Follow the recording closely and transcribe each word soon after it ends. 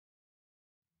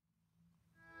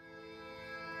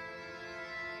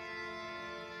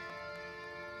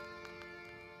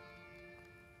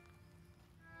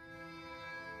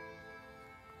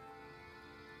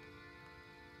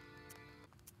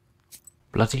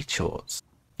Bloody chores.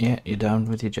 Yeah, you're done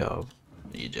with your job.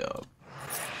 Your job.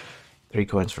 3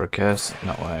 coins for a curse,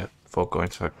 not worth. 4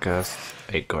 coins for a curse.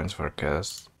 8 coins for a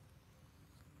curse.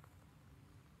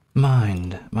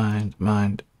 Mind.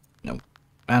 No.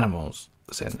 Animals.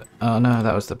 Send. Oh no,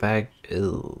 that was the bag.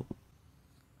 Ew.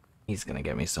 He's gonna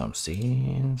get me some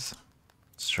seeds.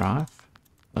 Strife?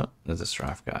 Oh, there's a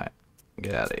strife guy.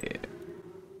 Get out of here.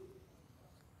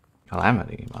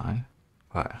 Calamity, mine.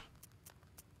 What?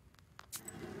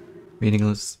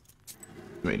 Meaningless.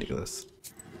 Meaningless.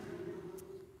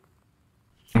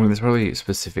 I mean, there's probably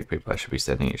specific people I should be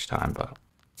sending each time, but...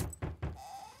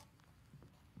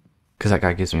 Because that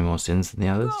guy gives me more sins than the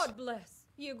others. God bless,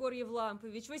 Yegor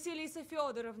Yevlampovich, Vasilisa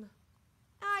Feodorovna.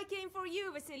 I came for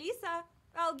you, Vasilisa.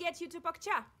 I'll get you to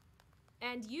Pakcha.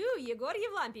 And you, Yegor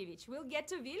Yevlampovich, will get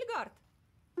to Vilgard.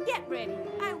 Get ready.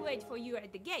 I'll wait for you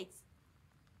at the gates.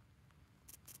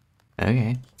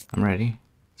 Okay, I'm ready.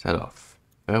 Set off.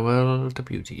 Farewell to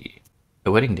beauty.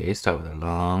 The wedding days start with a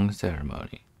long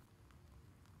ceremony.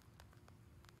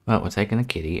 Well, we're taking the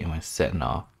kitty and we're setting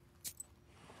off.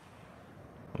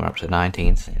 We're up to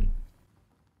 19 sin.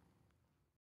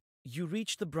 You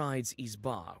reach the bride's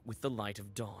izba with the light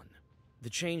of dawn. The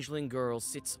changeling girl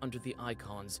sits under the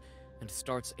icons and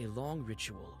starts a long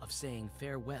ritual of saying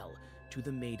farewell to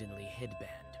the maidenly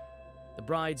headband. The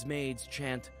bridesmaids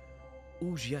chant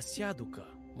Uzhyasyaduka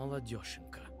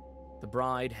Maladyoshenka. The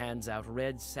bride hands out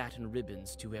red satin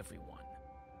ribbons to everyone.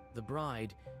 The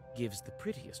bride gives the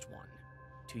prettiest one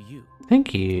to you.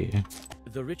 Thank you.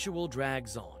 The ritual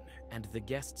drags on, and the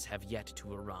guests have yet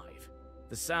to arrive.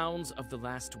 The sounds of the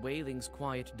last wailings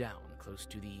quiet down close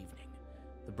to the evening.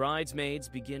 The bridesmaids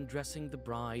begin dressing the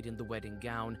bride in the wedding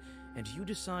gown, and you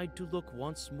decide to look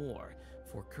once more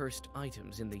for cursed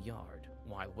items in the yard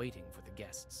while waiting for the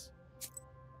guests.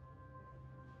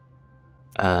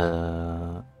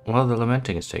 While the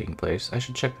lamenting is taking place, I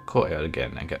should check the courtyard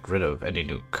again and get rid of any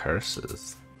new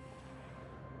curses.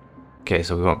 Okay,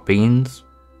 so we want beans.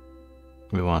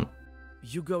 We want...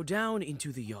 You go down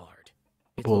into the yard.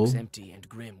 It Bull. looks empty and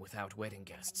grim without wedding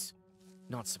guests.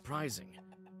 Not surprising.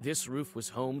 This roof was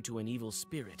home to an evil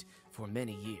spirit for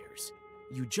many years.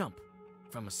 You jump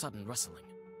from a sudden rustling.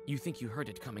 You think you heard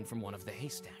it coming from one of the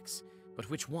haystacks, but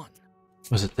which one?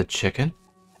 Was it the chicken?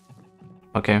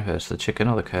 What came first, the chicken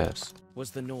or the curse?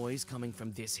 Was the noise coming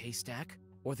from this haystack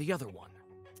or the other one?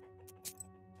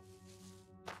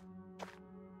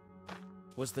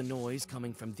 Was the noise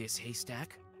coming from this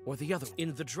haystack or the other?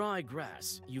 In the dry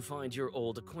grass, you find your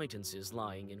old acquaintances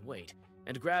lying in wait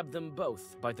and grab them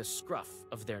both by the scruff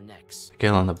of their necks.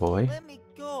 Kill on the boy. Let me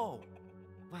go!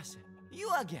 Vasa, you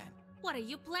again! What are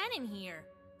you planning here?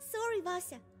 Sorry,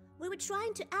 Vasya. We were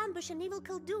trying to ambush an evil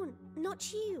Koldun,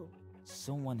 not you.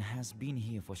 Someone has been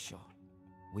here for sure.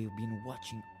 We've been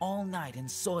watching all night and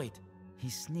saw it. He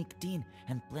sneaked in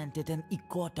and planted an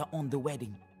ikota on the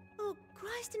wedding. Oh,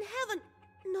 Christ in heaven!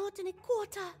 Not an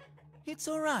ikota! It's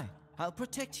alright. I'll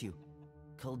protect you.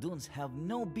 Kolduns have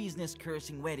no business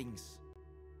cursing weddings.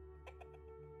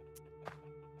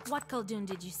 What Koldun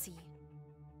did you see?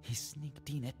 He sneaked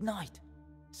in at night.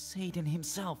 Satan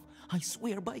himself, I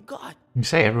swear by God. You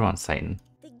say everyone's Satan.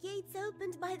 The gates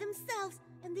opened by themselves,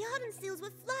 and the iron seals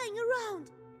were flying around.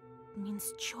 It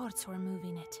means chorts were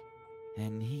moving it.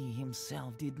 And he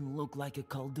himself didn't look like a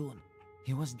Koldun.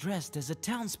 He was dressed as a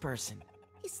townsperson.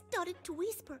 He started to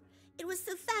whisper. It was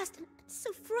so fast and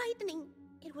so frightening.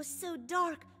 It was so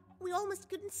dark, we almost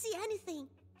couldn't see anything.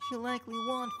 She likely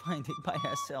won't find it by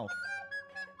herself.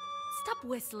 Stop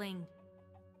whistling.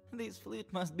 This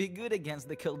flute must be good against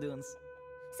the Kolduns.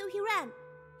 So he ran,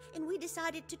 and we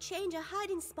decided to change our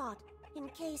hiding spot in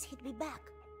case he'd be back.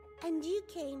 And you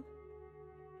came.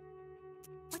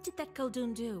 What did that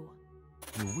Koldun do?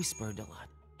 He whispered a lot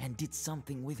and did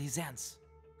something with his hands.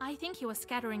 I think he was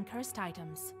scattering cursed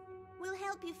items. We'll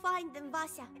help you find them,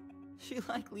 Vasya. She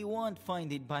likely won't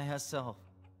find it by herself.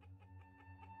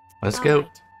 Let's All go.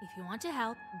 right. If you want to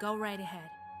help, go right ahead.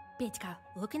 Petka,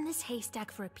 look in this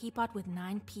haystack for a peapod with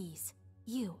 9 peas.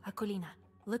 You, Akulina,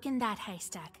 look in that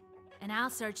haystack. And I'll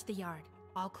search the yard.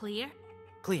 All clear?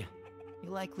 Clear. You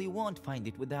likely won't find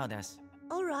it without us.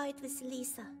 All right,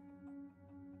 Vasilisa.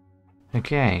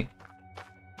 Okay.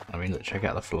 I mean, let's check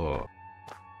out the floor.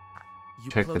 You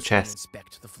Check the closely chest.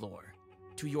 inspect the floor.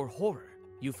 To your horror,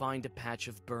 you find a patch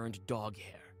of burned dog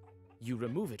hair. You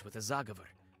remove it with a zagavar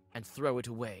and throw it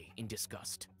away in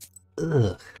disgust.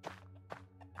 Ugh.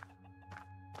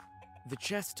 The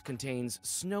chest contains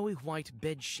snowy white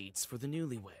bed sheets for the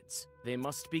newlyweds. They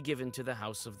must be given to the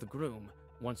house of the groom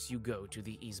once you go to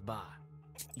the izba.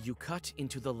 You cut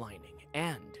into the lining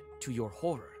and, to your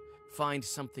horror, find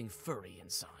something furry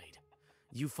inside.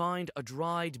 You find a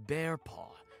dried bear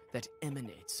paw that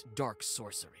emanates dark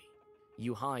sorcery.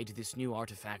 You hide this new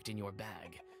artifact in your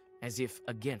bag, as if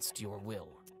against your will.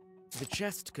 The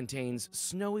chest contains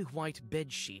snowy white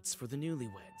bed sheets for the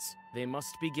newlyweds. They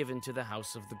must be given to the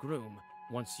house of the groom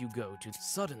once you go to...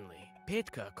 Suddenly,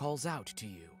 Petka calls out to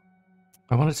you.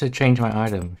 I wanted to change my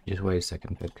item. Just wait a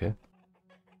second, Petka.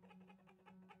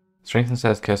 Strength and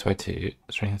status cursed by 2.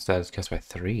 Strength and status cursed by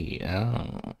 3.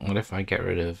 Oh, what if I get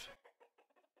rid of...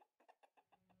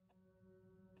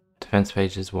 Defense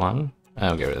page is 1?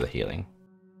 I'll get rid of the healing.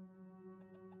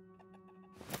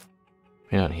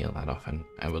 We don't heal that often.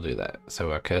 I will do that.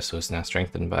 So our curse was now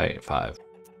strengthened by 5.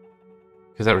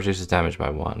 Because that reduces damage by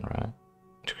 1, right?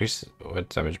 Decreases what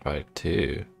damage by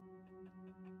 2.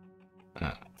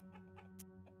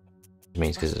 It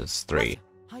means because it's 3.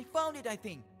 I found it, I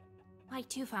think. I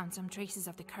too found some traces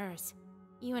of the curse.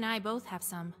 You and I both have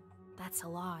some. That's a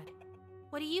lot.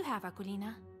 What do you have,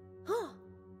 Aquilina? Huh.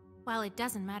 Well, it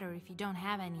doesn't matter if you don't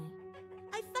have any.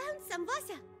 I found some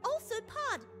Vasa, also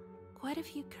pod. Quite a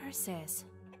few curses.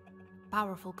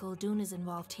 Powerful Koldun is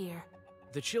involved here.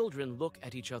 The children look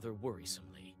at each other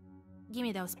worrisomely. Give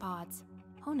me those pods.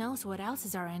 Who knows what else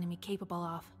is our enemy capable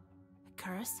of? A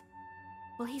curse?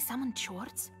 Will he summon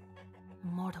Chorts? A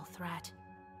mortal threat.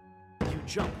 You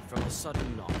jump from a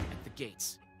sudden knock at the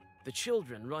gates. The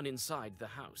children run inside the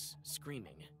house,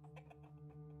 screaming.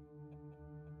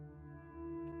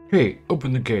 Hey,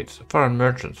 open the gates. Foreign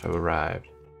merchants have arrived.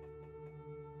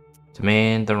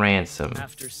 Demand the ransom.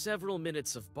 After several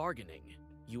minutes of bargaining,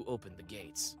 you open the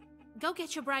gates. Go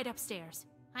get your bride upstairs.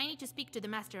 I need to speak to the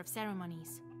Master of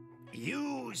Ceremonies.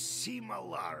 You seem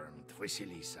alarmed,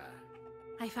 Vasilisa.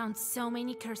 I found so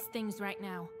many cursed things right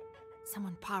now.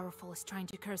 Someone powerful is trying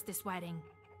to curse this wedding.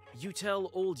 You tell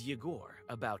old Yegor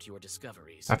about your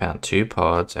discoveries. I found 2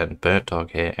 pods and burnt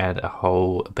dog hair and a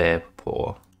whole bear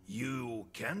paw. You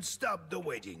can stop the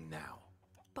wedding now.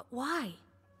 But why?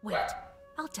 Wait,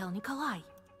 I'll tell Nikolai.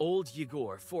 Old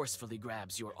Yegor forcefully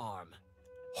grabs your arm.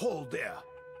 Hold there.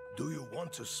 Do you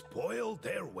want to spoil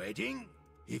their wedding?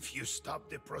 If you stop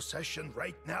the procession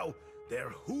right now, their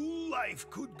whole life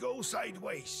could go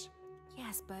sideways.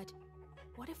 Yes, but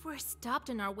what if we're stopped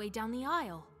on our way down the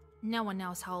aisle? No one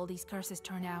knows how all these curses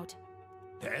turn out.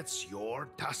 That's your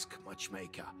task,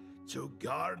 Matchmaker, to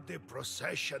guard the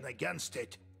procession against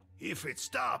it. If it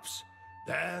stops,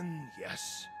 then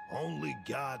yes, only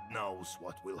God knows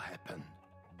what will happen.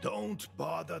 Don't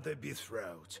bother the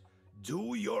betrothed.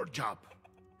 Do your job,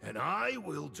 and I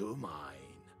will do mine.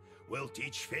 We'll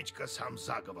teach Fechka some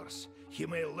zagovors. He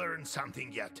may learn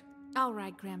something yet. All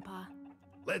right, Grandpa.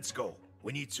 Let's go.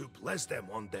 We need to bless them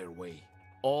on their way.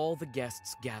 All the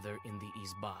guests gather in the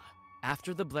Izba.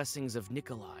 After the blessings of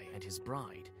Nikolai and his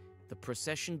bride, the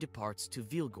procession departs to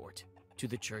Vilgort, to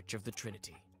the Church of the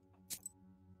Trinity.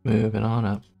 Moving on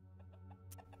up.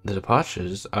 The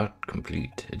departures are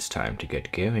complete. It's time to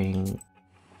get going.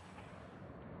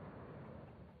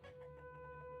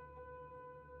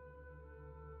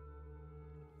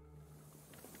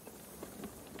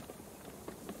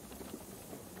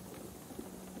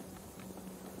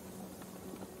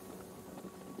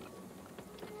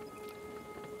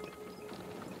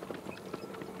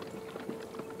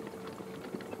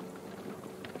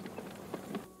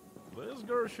 This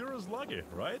girl sure is lucky,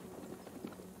 right?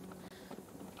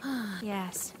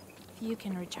 Yes, if you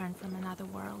can return from another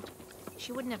world.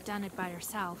 She wouldn't have done it by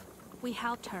herself. We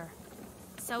helped her.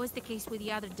 So is the case with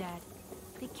the other dead.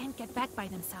 They can't get back by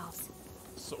themselves.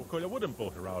 So Kolya wouldn't pull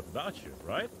her out without you,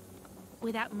 right?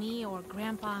 Without me or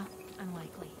Grandpa,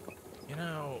 unlikely. You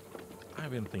know,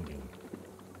 I've been thinking.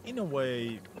 In a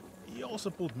way, you also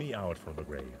pulled me out from the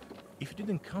grave. If you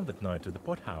didn't come that night to the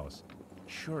pothouse,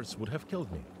 Shorts would have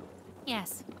killed me.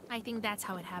 Yes, I think that's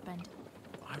how it happened.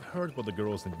 I've heard what the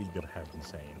girls in Vilgard have been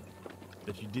saying.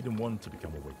 That you didn't want to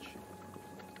become a witch.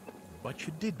 But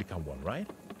you did become one, right?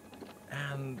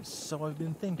 And so I've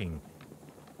been thinking,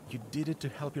 you did it to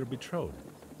help your betrothed.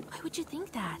 Why would you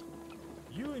think that?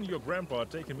 You and your grandpa are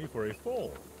taking me for a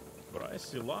fool. But I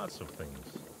see lots of things.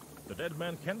 The dead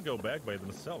men can't go back by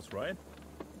themselves, right?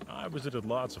 I visited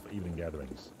lots of evening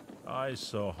gatherings. I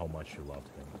saw how much you loved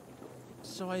him.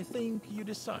 So I think you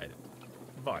decided.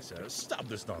 Vasya, stop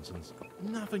this nonsense.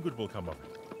 Nothing good will come of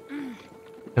it.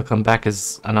 He'll come back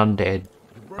as an undead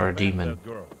You brought or a back demon. that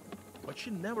girl, but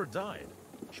she never died.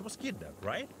 She was kidnapped,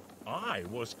 right? I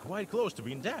was quite close to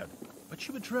being dead, but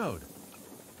she betrothed.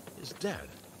 Is dead.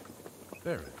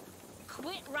 Buried.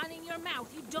 Quit running your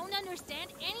mouth. You don't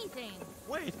understand anything.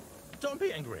 Wait, don't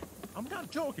be angry. I'm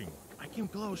not joking. I came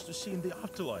close to seeing the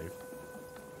afterlife.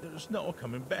 There's no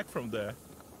coming back from there.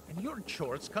 And your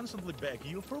chords constantly beg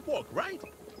you for a walk, right?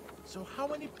 So how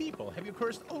many people have you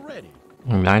cursed already?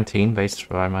 19 based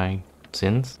by my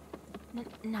sins.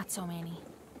 Not so many.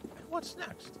 And what's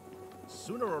next?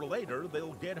 Sooner or later,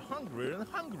 they'll get hungrier and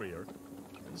hungrier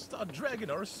and start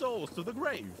dragging our souls to the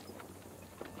grave.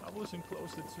 I've listened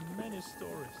closely to many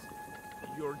stories.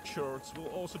 Your church will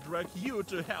also drag you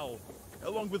to hell,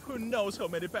 along with who knows how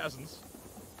many peasants.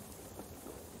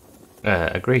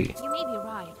 Agree. You may be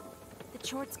right. The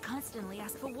chorts constantly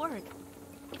ask for work.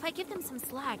 If I give them some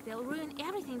slack, they'll ruin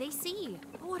everything they see.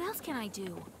 But what else can I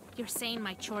do? You're saying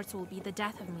my chorts will be the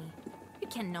death of me. You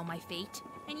can know my fate,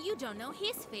 and you don't know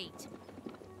his fate.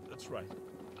 That's right.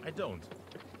 I don't.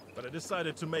 But I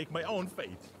decided to make my own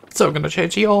fate. So I'm gonna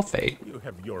change your fate. You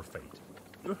have your fate.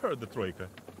 You heard the Troika,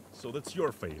 so that's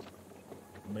your fate.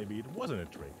 Maybe it wasn't a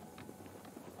trick.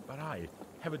 But I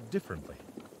have it differently.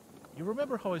 You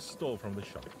remember how I stole from the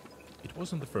shop? It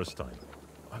wasn't the first time.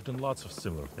 I've done lots of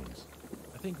similar things.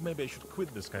 I think maybe I should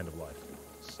quit this kind of life.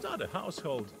 Start a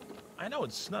household. I know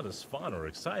it's not as fun or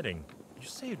exciting. You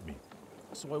saved me.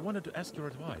 So I wanted to ask your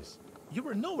advice. You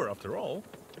were nowhere after all.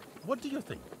 What do you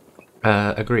think?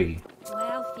 Agree.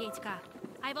 Well, Fetka,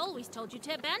 I've always told you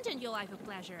to abandon your life of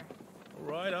pleasure.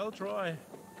 Alright, I'll try.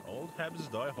 Old habits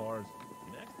die hard.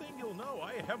 Next thing you'll know,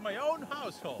 I have my own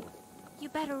household. You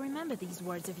better remember these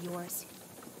words of yours.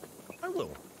 I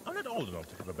will. I'm not old enough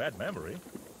to have a bad memory.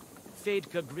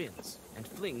 Fetka grins and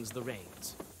flings the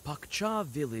reins. Pakcha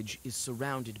village is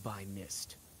surrounded by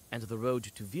mist, and the road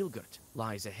to Vilgurt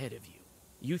lies ahead of you.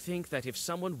 You think that if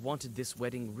someone wanted this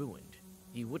wedding ruined,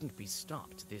 he wouldn't be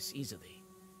stopped this easily.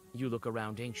 You look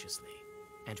around anxiously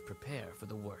and prepare for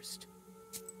the worst.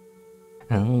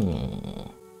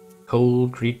 Oh.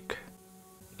 Cold Creek.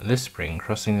 This spring,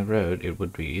 crossing the road, it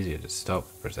would be easier to stop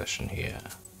the procession here.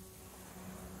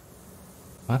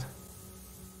 What?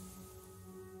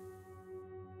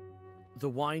 The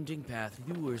winding path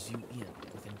lures you in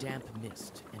with a damp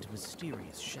mist and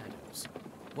mysterious shadows.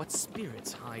 What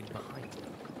spirits hide behind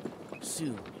them?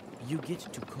 Soon, you get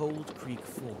to Cold Creek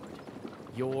Ford.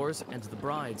 Yours and the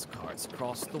bride's carts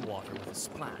cross the water with a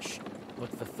splash,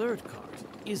 but the third cart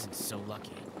isn't so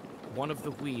lucky. One of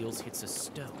the wheels hits a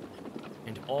stone,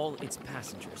 and all its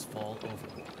passengers fall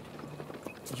overboard.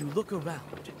 You look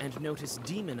around and notice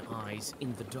demon eyes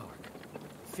in the dark.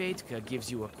 Fetka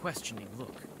gives you a questioning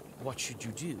look. What should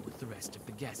you do with the rest of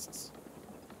the guests?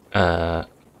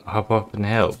 Hop up and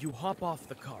help. You hop off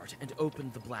the cart and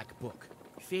open the black book.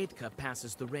 Fetka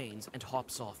passes the reins and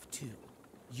hops off too.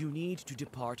 You need to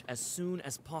depart as soon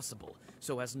as possible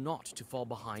so as not to fall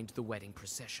behind the wedding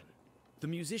procession. The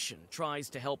musician tries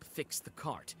to help fix the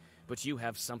cart, but you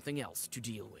have something else to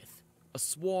deal with. A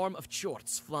swarm of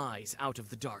chorts flies out of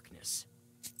the darkness.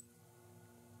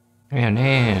 Oh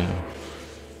no.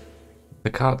 The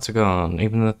carts are gone.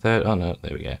 Even the third. Oh no,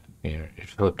 there we go. Here, it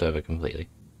flipped over completely.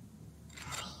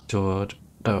 George,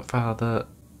 the father.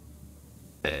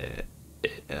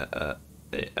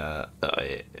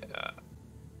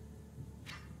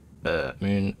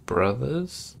 Moon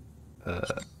Brothers.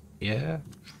 Yeah,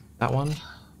 that one.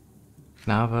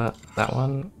 Nava, that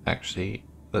one. Actually,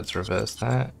 let's reverse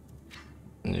that.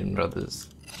 Moon Brothers,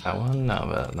 that one.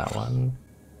 Nava, that one.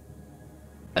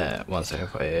 1 second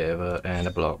forever, and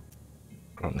a block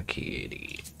from the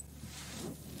kitty.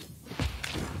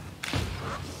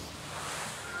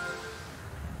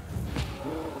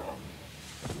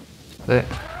 Look.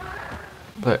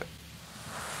 Look.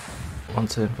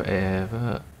 Once and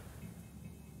forever.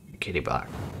 Kitty black.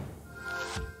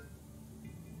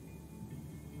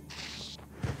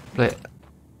 Look.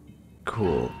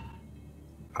 Cool.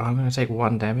 I'm gonna take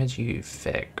 1 damage, you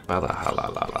feck.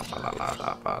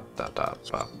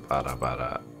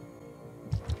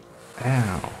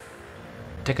 Ow.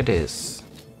 Take a this.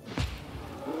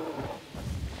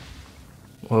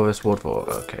 What was what for?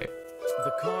 Okay.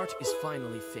 The cart is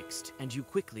finally fixed, and you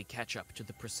quickly catch up to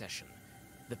the procession.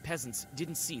 The peasants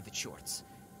didn't see the chorts,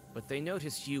 but they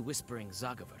noticed you whispering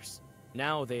Zagavers.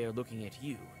 Now they are looking at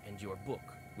you and your book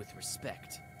with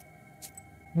respect.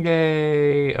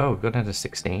 Yay! Oh, we've got down to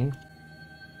 16.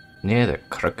 Near the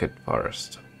Crooked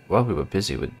Forest. While we were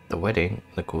busy with the wedding,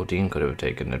 the Koldun could have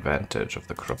taken advantage of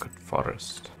the Crooked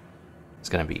Forest. There's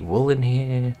gonna be wool in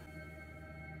here.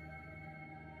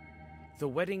 The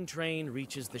wedding train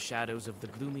reaches the shadows of the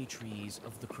gloomy trees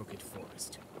of the Crooked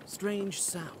Forest. Strange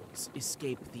sounds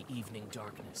escape the evening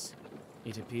darkness.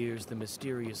 It appears the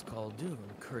mysterious Koldun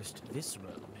cursed this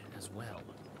road as well.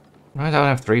 Right, that one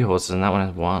have 3 horses and that one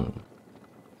has 1.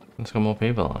 It's got more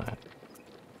people on it.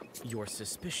 Your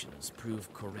suspicions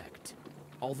prove correct.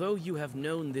 Although you have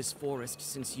known this forest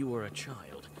since you were a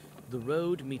child, the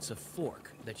road meets a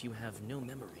fork that you have no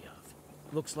memory of.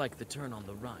 Looks like the turn on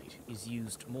the right is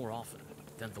used more often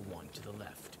than the one to the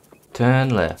left. Turn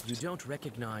left. You don't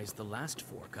recognize the last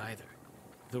fork either.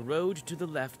 The road to the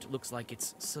left looks like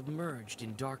it's submerged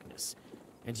in darkness,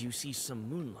 and you see some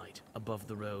moonlight above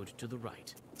the road to the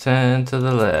right. Turn to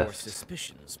the Your left.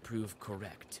 suspicions prove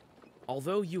correct.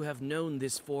 Although you have known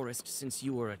this forest since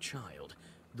you were a child,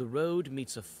 the road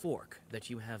meets a fork that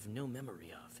you have no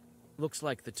memory of. Looks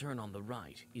like the turn on the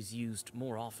right is used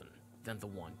more often than the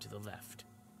one to the left.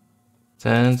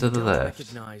 Turn to the Don't left.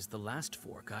 recognize the last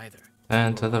fork either.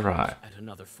 Turn You to the arrive right. At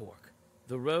another fork.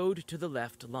 The road to the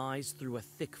left lies through a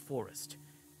thick forest,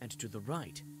 and to the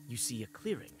right you see a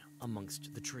clearing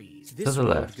amongst the trees. This the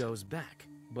road left. goes back,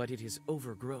 but it is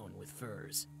overgrown with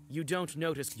firs. You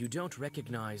don't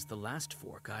recognize the last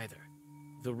fork either.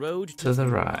 The road To the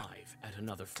right. arrive at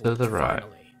another fork. To the right.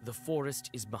 Finally, the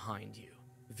forest is behind you.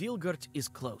 Vilgurt is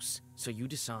close, so you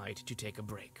decide to take a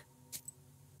break.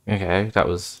 Okay, that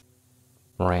was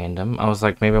random. I was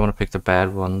like, maybe I want to pick the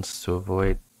bad ones to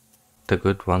avoid the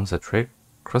good ones. A trick.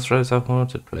 Crossroads are a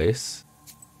haunted place.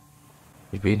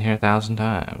 You've been here 1,000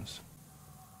 times.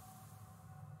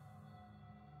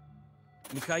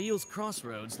 Mikhail's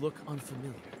crossroads look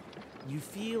unfamiliar. You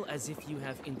feel as if you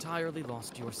have entirely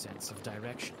lost your sense of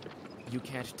direction. You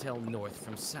can't tell north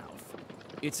from south.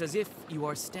 It's as if you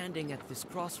are standing at this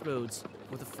crossroads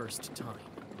for the first time.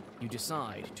 You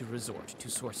decide to resort to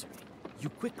sorcery. You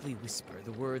quickly whisper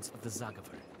the words of the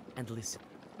Zagavar and listen.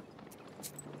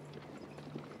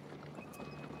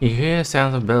 You hear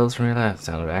sounds of bells from your left,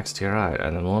 sound of axe to your right,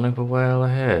 and the morning will well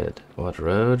ahead. What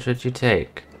road should you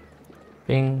take?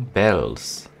 Bing,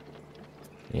 bells.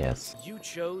 Yes. You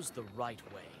chose the right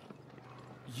way.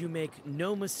 You make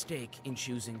no mistake in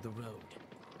choosing the road.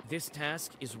 This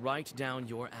task is right down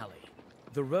your alley.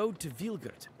 The road to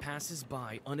Vilgurt passes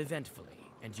by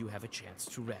uneventfully, and you have a chance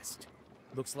to rest.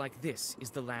 Looks like this is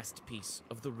the last piece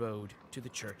of the road to the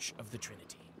Church of the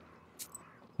Trinity.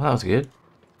 Well, that was good.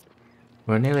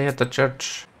 We're nearly at the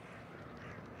church.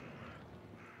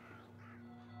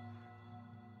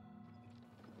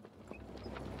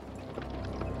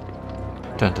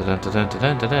 Dun, dun, dun, dun, dun,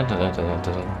 dun, dun, dun, dun, dun, dun,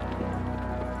 dun.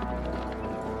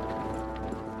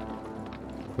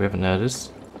 We haven't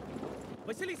noticed.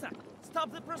 Vasilisa,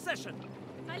 stop the procession!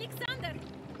 Alexander,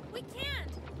 we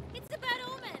can't. It's a bad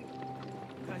omen.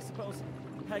 I suppose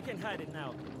I can hide it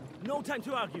now. No time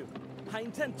to argue. I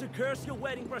intend to curse your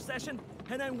wedding procession,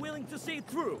 and I'm willing to see it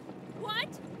through. What?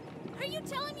 Are you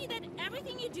telling me that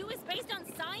everything you do is based on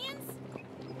science?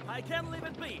 I can leave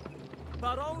it be,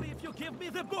 but only if you give me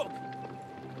the book.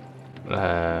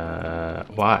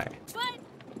 Why? But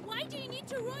why do you need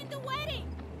to ruin the wedding?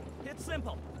 It's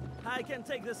simple. I can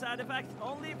take this artifact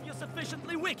only if you're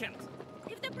sufficiently weakened.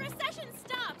 If the procession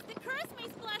stops, the curse may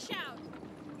splash out.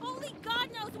 Only God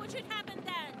knows what should happen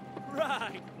then.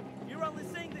 Right. You're only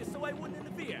saying this so I wouldn't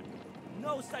interfere.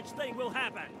 No such thing will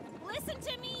happen. Listen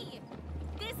to me.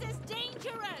 This is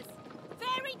dangerous.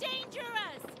 Very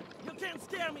dangerous. You can't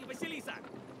scare me, Vasilisa.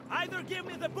 Either give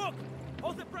me the book,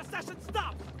 or the procession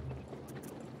stops.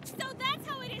 So that's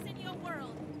how it is in your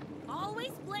world.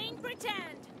 Always playing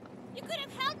pretend. You could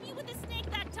have helped me with the snake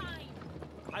that time.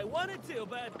 I wanted to,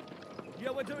 but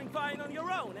you were doing fine on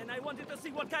your own, and I wanted to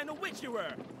see what kind of witch you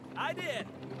were. I did.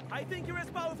 I think you're as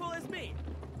powerful as me.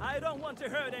 I don't want to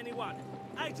hurt anyone.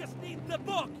 I just need the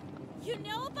book. You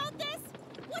know about this?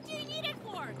 What do you need it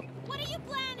for? What are you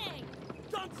planning?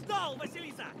 Don't stall,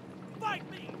 Vasilisa. Fight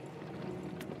me.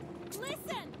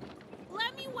 Listen.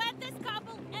 Let me wed this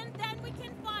couple, and then we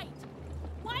can fight.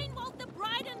 Why involve the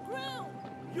bride and groom?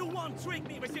 You won't trick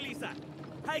me, Vasilisa.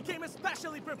 I came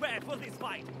especially prepared for this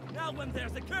fight. Now when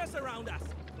there's a curse around us,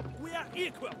 we are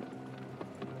equal.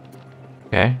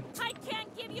 Okay. I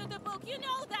can't give you the book, you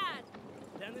know that.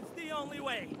 Then it's the only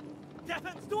way.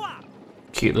 Defense toi!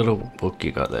 Cute little book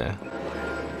you got there.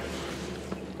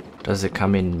 Does it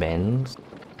come in men's?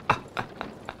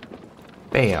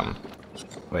 Bam.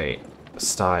 Wait.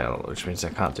 Style, which means I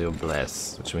can't do a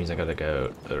bless, which means I gotta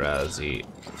go Razi.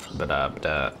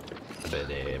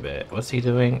 What's he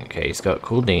doing? Okay, he's got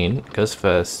Koldun. Goes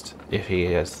first if he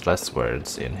has less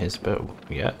words in his bow.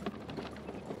 Yeah.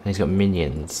 And he's got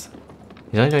minions.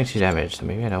 He's only doing 2 damage, so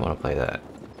maybe I don't want to play that.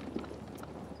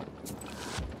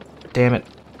 Damn it.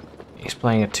 He's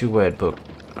playing a 2-word book.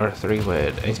 Or a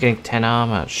 3-word. He's getting 10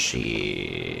 armor.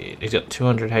 Shit. He's got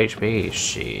 200 HP.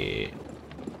 Shit.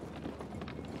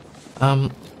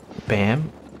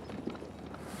 Bam.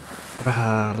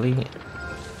 Raleigh.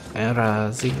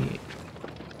 Razi.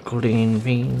 Koldun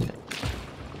Fiend.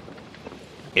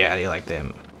 Yeah, you like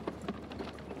them.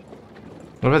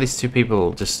 What about these 2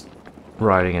 people just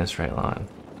riding in a straight line.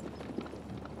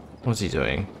 What's he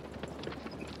doing?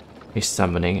 He's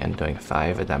summoning and doing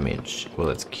 5 damage. Well,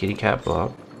 let's kitty cat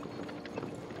block.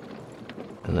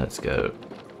 And let's go.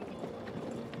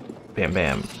 Bam,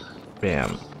 bam,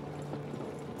 bam.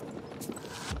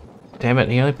 Damn it,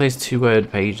 he only plays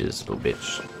 2-word pages, little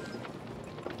bitch.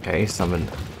 Okay, summon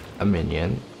a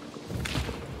minion.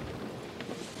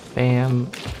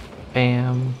 Bam,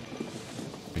 bam.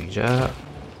 Reja.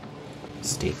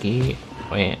 Sticky.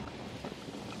 Wham.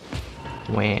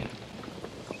 Wham.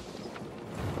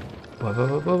 Whoop, whoop,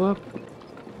 whoop, whoop, whoop.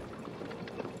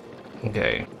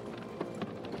 Okay.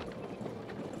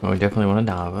 Well, we definitely want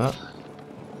to Nava.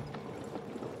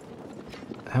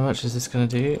 How much is this gonna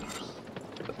do?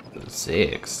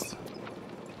 6.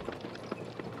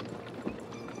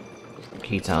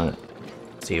 Key tongue.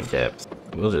 Sea of depth.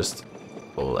 We'll just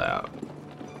all out.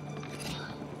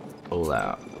 All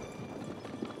out.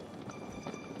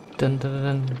 Dun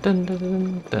dun dun dun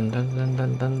dun dun dun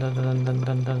dun dun dun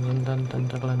dun dun dun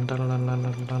dun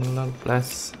dun dun dun.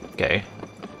 Bless. Okay.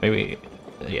 Maybe.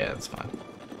 Yeah, that's fine.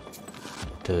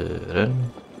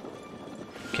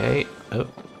 Okay. Oh.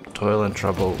 Toil and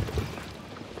trouble.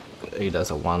 He does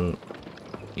a 1.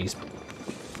 He's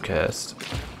cursed.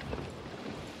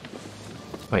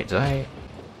 Wait, did I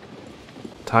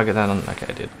target that on? Okay,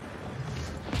 I did.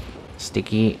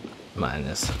 Sticky.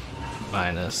 Minus.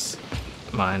 Minus.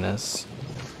 Minus.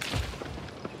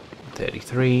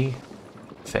 33.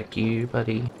 Feck you,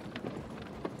 buddy.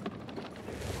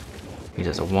 He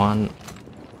does a 1.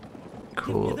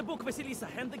 Cool. Get the book, Vasilisa,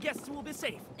 and the guests will be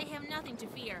safe. They have nothing to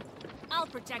fear. I'll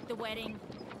protect the wedding.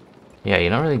 Yeah,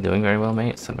 you're not really doing very well,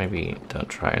 mate, so maybe don't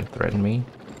try and threaten me.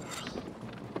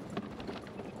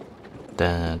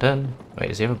 Dun dun. Wait,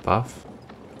 does he have a buff?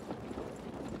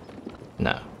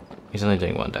 No. He's only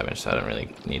doing 1 damage, so I don't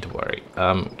really need to worry.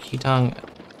 Key tongue.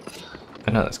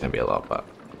 I know that's gonna be a lot, but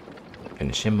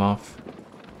finish him off.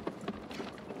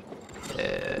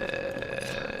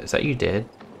 Is that you dead?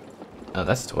 Oh,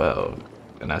 that's 12.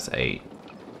 And that's 8.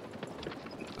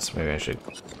 So maybe I should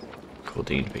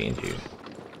Koldun being you.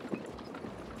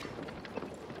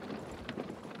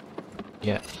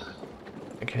 Yeah.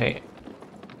 Okay.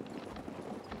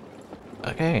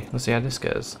 Okay, let's see how this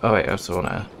goes. Oh wait, I also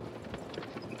wanna...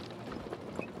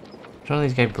 Which one of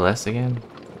these gave Bless again?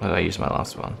 Or did I use my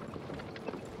last one?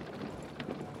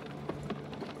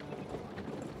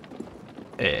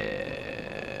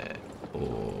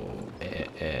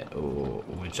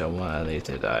 Which one of these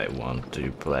did I want to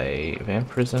play?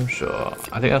 Vampirism? Sure.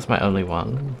 I think that's my only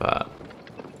one, but...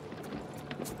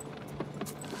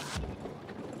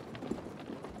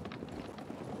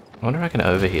 I wonder if I can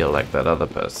overheal like that other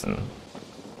person.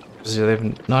 Because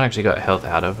they've not actually got health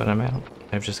out of an amount.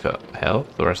 They've just got health,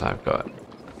 whereas I've got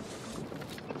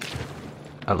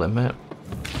a limit.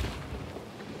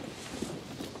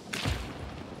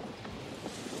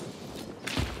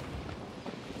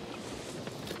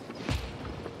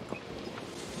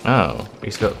 Oh,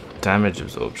 he's got damage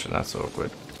absorption, that's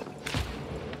awkward.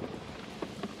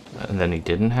 And then he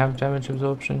didn't have damage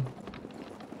absorption?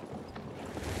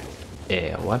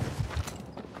 Yeah, what?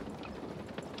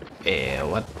 Yeah,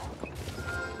 what?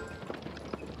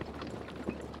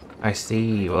 I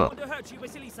see, well... I want to hurt you,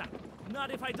 Vasilisa.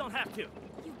 Not if I don't have to.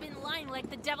 You've been lying like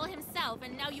the devil himself,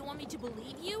 and now you want me to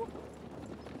believe you?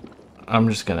 I'm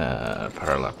just gonna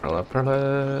Perla,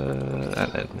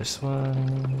 and then this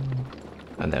one...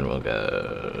 And then we'll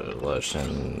go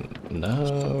lotion.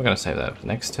 No, we're gonna save that for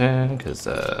next turn because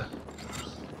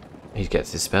he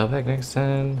gets his spell back next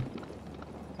turn.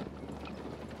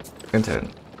 Second turn.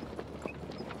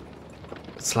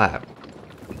 Slap.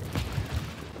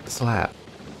 Slap.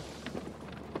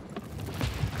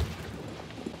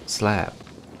 Slap.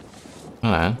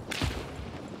 Hello.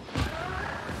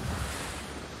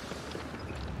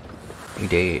 He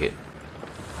did.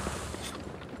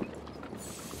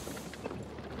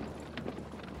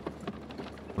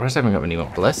 Why else haven't got any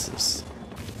more blesses?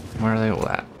 Where are they all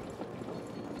at?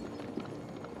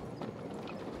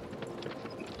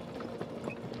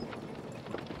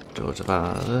 Georgia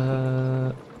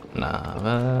Father,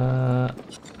 Nava.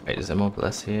 Wait, is there more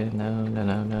bless here? No.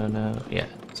 Yeah,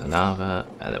 so Nava,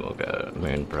 and then we'll go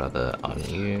Moon Brother on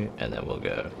you, and then we'll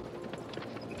go.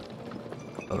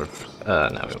 No,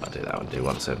 we won't do that one. Do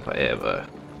 1 turn forever,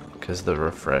 because the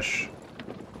refresh.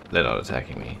 They're not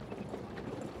attacking me.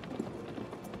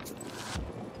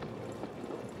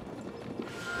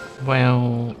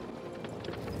 Well,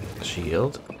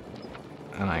 shield,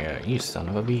 and I go, you son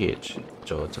of a bitch,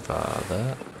 Georgia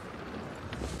Father.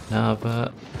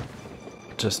 Nava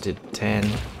just did 10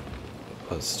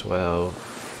 plus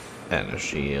 12 and a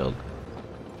shield.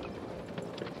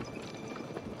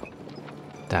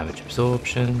 Damage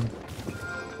absorption.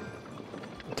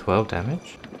 12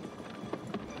 damage?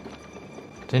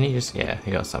 Didn't he just... yeah,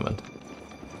 he got summoned.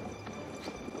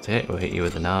 That's it, we'll hit you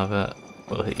with another.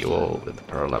 We'll hit you all with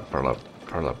pull up, pull up,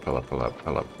 pull up, pull up, pull up,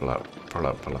 pull up, pull up, pull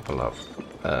up, pull up, pull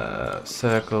up.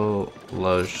 Circle,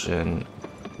 lotion,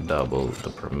 double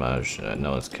the promotion.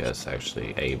 No one's curse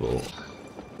actually able.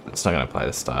 It's not gonna apply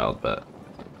the style, but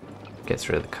gets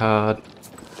rid of the card.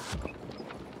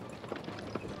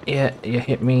 Yeah, you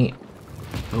hit me.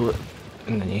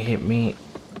 And then you hit me.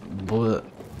 And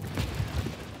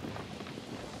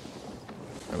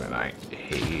then I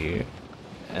hit you.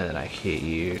 And then I hit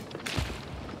you.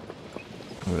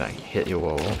 And then I hit your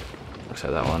wall. Looks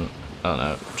like that one. Oh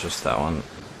no, just that one.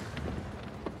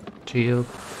 Shield.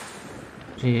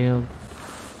 Shield.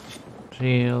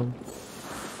 Shield.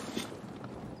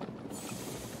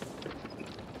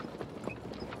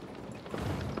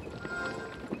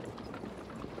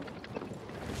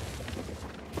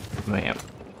 Bam.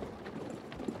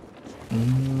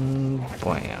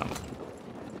 Bam.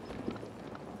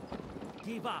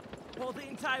 Give up, or the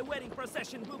entire wedding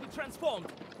procession will be transformed.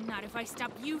 Not if I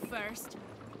stop you first.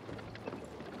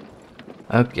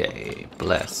 Okay,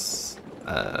 bless.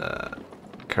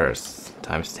 Curse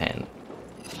times 10.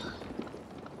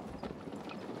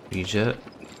 Ouija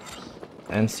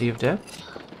and Sea of Death.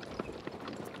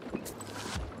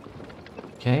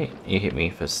 Okay, you hit me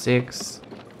for 6.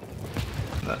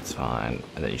 That's fine.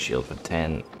 And then you shield for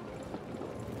 10.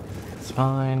 That's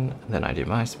fine. And then I do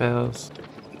my spells.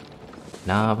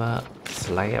 Nava,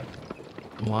 Slap,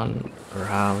 1,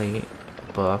 Raleigh,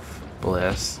 Buff,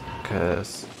 Bless,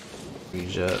 Curse,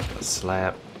 Ouija,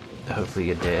 Slap. Hopefully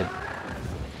you're dead.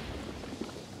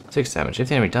 6 damage. If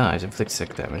the enemy dies, inflict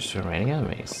 6 damage to remaining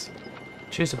enemies.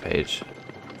 Choose a page.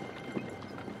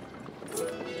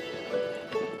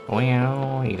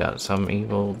 Wow, you got some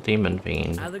evil demon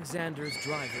fiend. Alexander's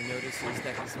driver notices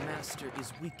that his master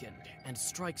is weakened and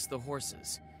strikes the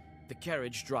horses. The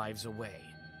carriage drives away.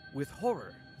 With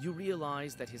horror, you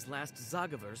realize that his last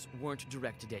Zagavers weren't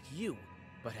directed at you,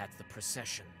 but at the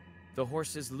procession. The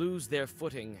horses lose their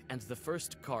footing, and the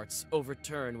first carts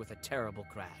overturn with a terrible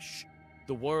crash.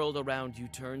 The world around you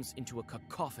turns into a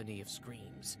cacophony of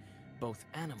screams, both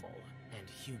animal and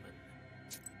human.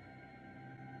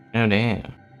 Oh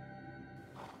damn.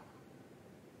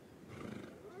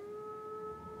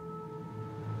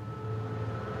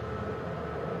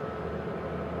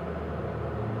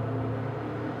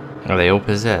 Are they all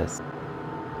possessed?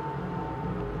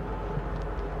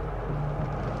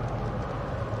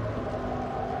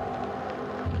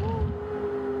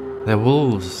 They're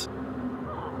wolves.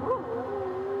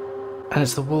 And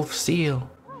it's the wolf seal.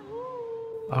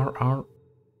 Arr.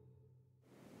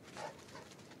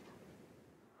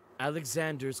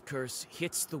 Alexander's curse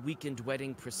hits the weakened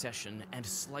wedding procession and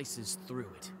slices through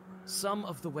it. Some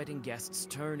of the wedding guests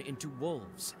turn into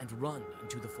wolves and run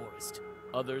into the forest.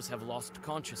 Others have lost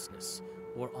consciousness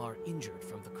or are injured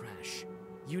from the crash.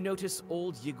 You notice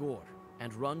old Yegor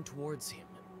and run towards him.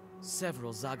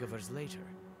 Several Zagavers later,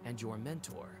 and your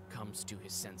mentor comes to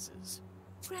his senses.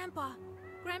 Grandpa!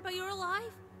 Grandpa, you're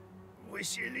alive?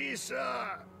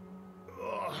 Vasilisa!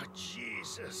 Oh,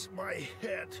 Jesus, my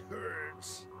head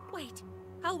hurts. Wait,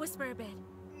 I'll whisper a bit.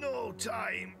 No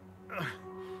time.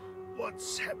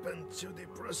 What's happened to the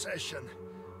procession?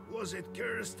 Was it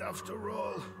cursed after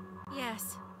all?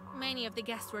 Yes, many of the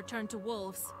guests were turned to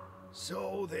wolves.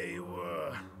 So they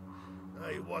were.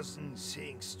 I wasn't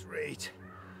seeing straight.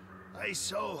 I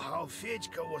saw how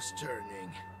Fedka was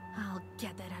turning. I'll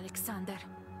get that, Alexander.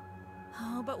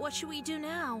 Oh, but what should we do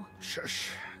now? Shush,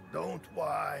 don't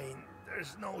whine.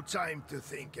 There's no time to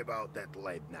think about that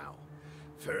lad now.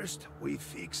 First, we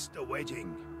fix the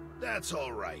wedding. That's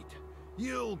all right.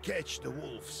 You'll catch the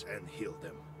wolves and heal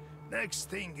them. Next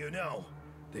thing you know,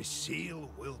 the seal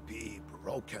will be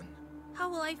broken. How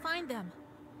will I find them?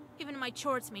 Even my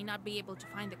chorts may not be able to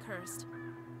find the cursed.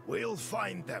 We'll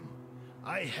find them.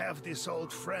 I have this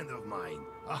old friend of mine,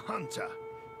 a hunter.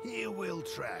 He will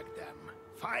track them,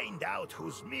 find out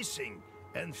who's missing,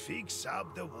 and fix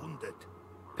up the wounded.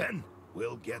 Then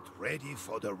we'll get ready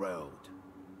for the road.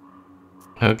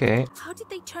 Okay. How did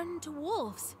they turn into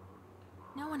wolves?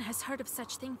 No one has heard of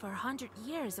such thing for 100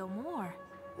 years or more.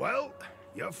 Well,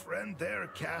 your friend there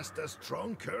cast a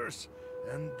strong curse,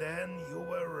 and then you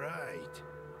were right.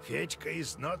 Fedka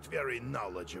is not very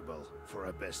knowledgeable for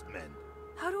a best man.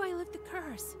 How do I lift the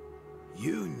curse?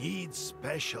 You need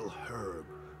special herb,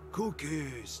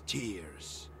 Cuckoo's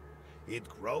Tears. It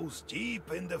grows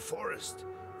deep in the forest,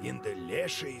 in the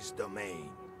Leshy's domain.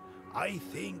 I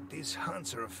think this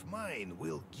hunter of mine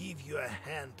will give you a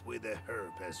hand with the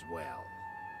herb as well.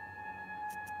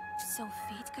 So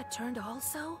Fetka turned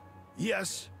also?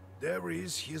 Yes, there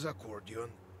is his accordion.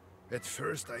 At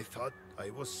first I thought I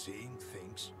was seeing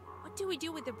things. What do we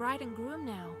do with the bride and groom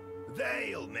now?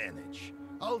 They'll manage.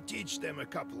 I'll teach them a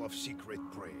couple of secret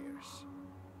prayers.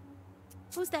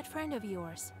 Who's that friend of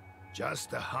yours?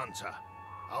 Just a hunter.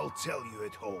 I'll tell you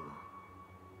at home.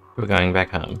 We're going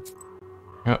back home.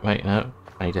 Oh, wait, no.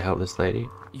 I need to help this lady.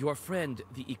 Your friend,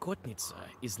 the Ikotnitsa,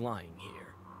 is lying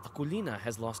here. Akulina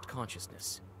has lost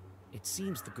consciousness. It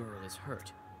seems the girl is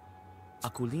hurt.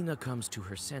 Akulina comes to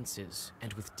her senses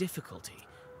and with difficulty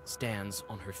stands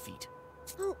on her feet.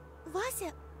 Oh,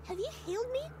 Vasya, have you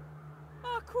healed me?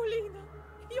 Akulina,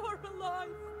 you're alive.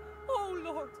 Oh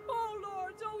Lord,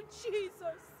 oh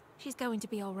Jesus. She's going to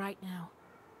be all right now.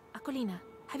 Akulina,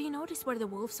 have you noticed where the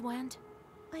wolves went?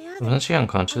 I haven't. Wasn't she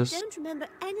unconscious? I don't remember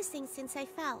anything since I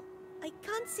fell. I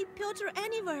can't see Piotr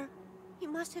anywhere. He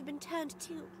must have been turned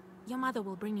too. Your mother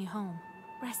will bring you home.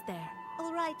 Rest there.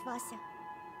 All right, Vasya.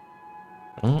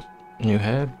 Oh, new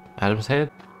head. Adam's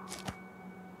head.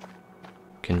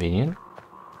 Convenient.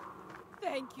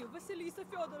 Thank you, Vasilisa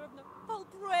Feodorovna. I'll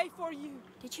pray for you.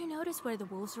 Did you notice where the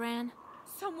wolves ran?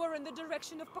 Somewhere in the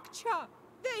direction of Pakcha.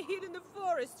 They hid in the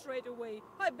forest straight away.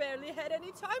 I barely had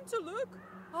any time to look.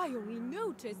 I only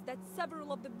noticed that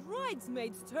several of the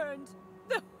bridesmaids turned.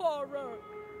 The horror!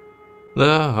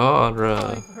 The horror.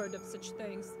 I've heard of such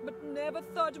things, but never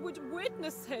thought we'd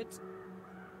witness it.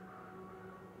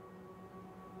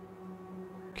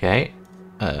 Okay.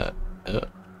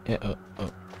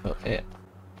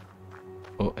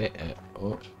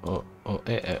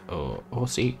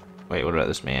 Horsey. Wait, what about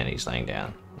this man? He's laying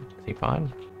down. Is he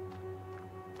fine?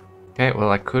 Okay,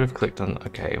 well I could have clicked on...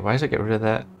 Okay, why does it get rid of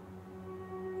that?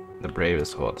 The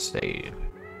bravest horse stayed.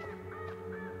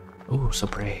 Ooh, so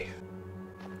brave.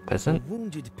 Peasant? A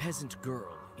wounded peasant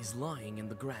girl is lying in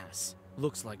the grass.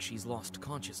 Looks like she's lost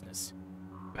consciousness.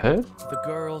 Her? The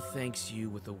girl thanks you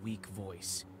with a weak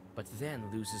voice, but then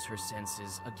loses her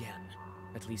senses again.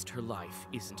 At least her life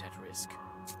isn't at risk.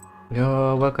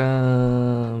 You're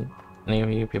welcome. Any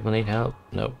of you people need help?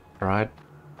 Nope. Right.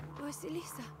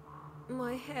 Vasilisa,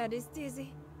 my head is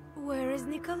dizzy. Where is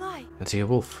Nikolai? Let's see a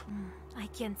wolf. I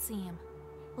can't see him.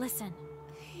 Listen.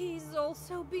 He's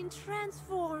also been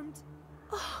transformed.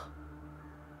 Oh,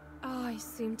 I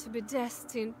seem to be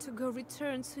destined to go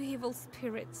return to evil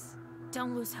spirits.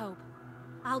 Don't lose hope.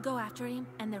 I'll go after him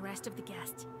and the rest of the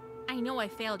guests. I know I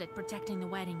failed at protecting the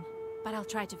wedding, but I'll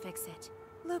try to fix it.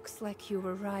 Looks like you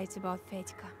were right about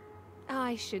Fetka.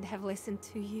 I should have listened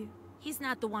to you. He's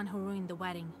not the one who ruined the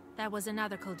wedding. That was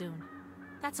another Koldun.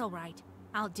 That's all right.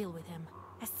 I'll deal with him.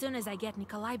 As soon as I get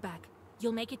Nikolai back,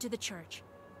 you'll make it to the church.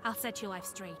 I'll set your life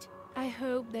straight. I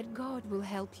hope that God will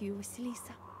help you,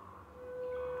 Vasilisa.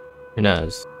 Who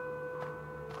knows?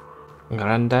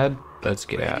 Granddad, let's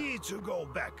get out. Ready to go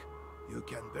back. You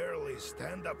can barely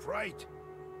stand upright.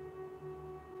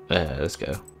 Let's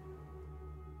go.